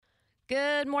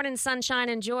Good morning, sunshine.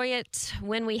 Enjoy it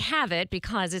when we have it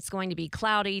because it's going to be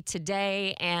cloudy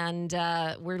today, and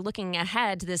we're looking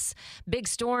ahead to this big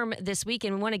storm this week,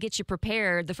 and we want to get you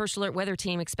prepared. The First Alert Weather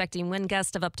Team expecting wind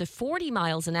gusts of up to 40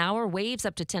 miles an hour, waves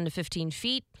up to 10 to 15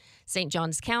 feet. St.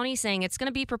 Johns County saying it's going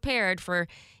to be prepared for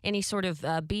any sort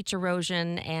of beach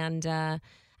erosion and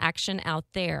action out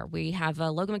there. We have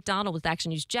Logan MacDonald with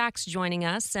Action News Jax joining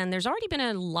us, and there's already been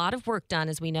a lot of work done,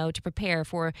 as we know, to prepare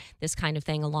for this kind of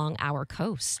thing along our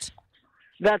coast.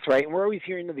 That's right. And we're always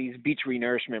hearing of these beach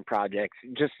renourishment projects.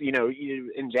 Just,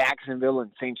 in Jacksonville and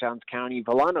St. Johns County,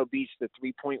 Volano Beach, the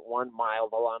 3.1-mile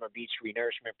Volano Beach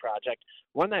renourishment project,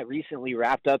 one that recently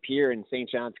wrapped up here in St.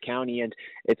 Johns County. And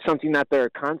it's something that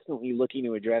they're constantly looking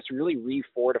to address, really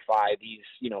refortify these,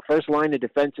 first line of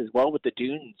defense as well with the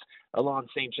dunes along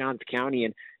St. Johns County.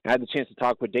 And I had the chance to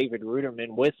talk with David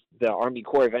Ruderman with the Army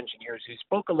Corps of Engineers, who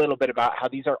spoke a little bit about how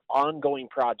these are ongoing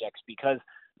projects because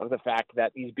of the fact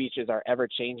that these beaches are ever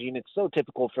changing. It's so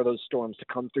typical for those storms to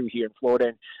come through here in Florida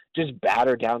and just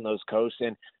batter down those coasts.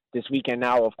 And this weekend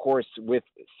now, of course, with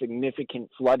significant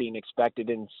flooding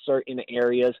expected in certain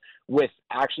areas with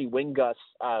actually wind gusts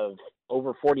of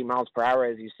over 40 miles per hour,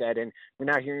 as you said. And we're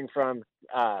now hearing from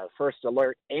First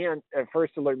Alert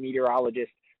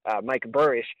meteorologist Mike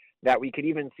Burrish that we could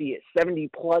even see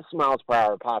 70-plus miles per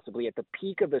hour possibly at the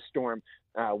peak of the storm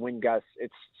wind gusts.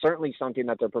 It's certainly something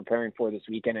that they're preparing for this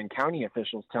weekend, and county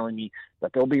officials telling me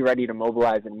that they'll be ready to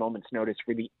mobilize in moment's notice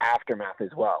for the aftermath as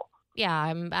well. Yeah,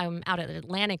 I'm out at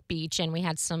Atlantic Beach, and we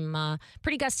had some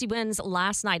pretty gusty winds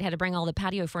last night. Had to bring all the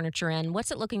patio furniture in.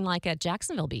 What's it looking like at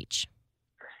Jacksonville Beach?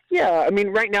 Yeah,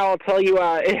 right now I'll tell you,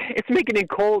 it's making it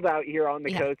cold out here on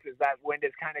the coast as that wind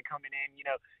is kind of coming in.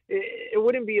 It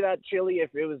wouldn't be that chilly if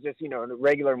it was just, a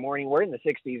regular morning. We're in the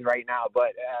 60s right now,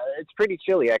 but it's pretty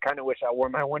chilly. I kind of wish I wore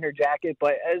my winter jacket.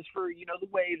 But as for, the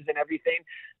waves and everything,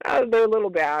 they're a little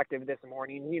bit active this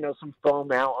morning, some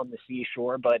foam out on the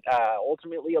seashore, but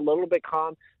ultimately a little bit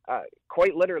calm,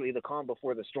 quite literally the calm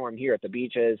before the storm here at the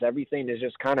beaches. Everything is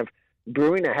just kind of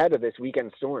brewing ahead of this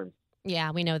weekend storm.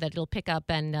 Yeah, we know that it'll pick up,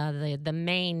 and the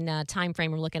main time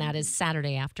frame we're looking at is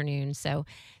Saturday afternoon. So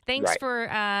thanks for,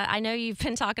 I know you've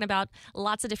been talking about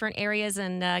lots of different areas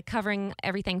and covering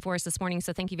everything for us this morning.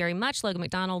 So thank you very much. Logan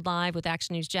MacDonald live with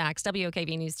Action News Jax,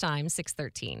 WOKV News Time,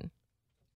 613.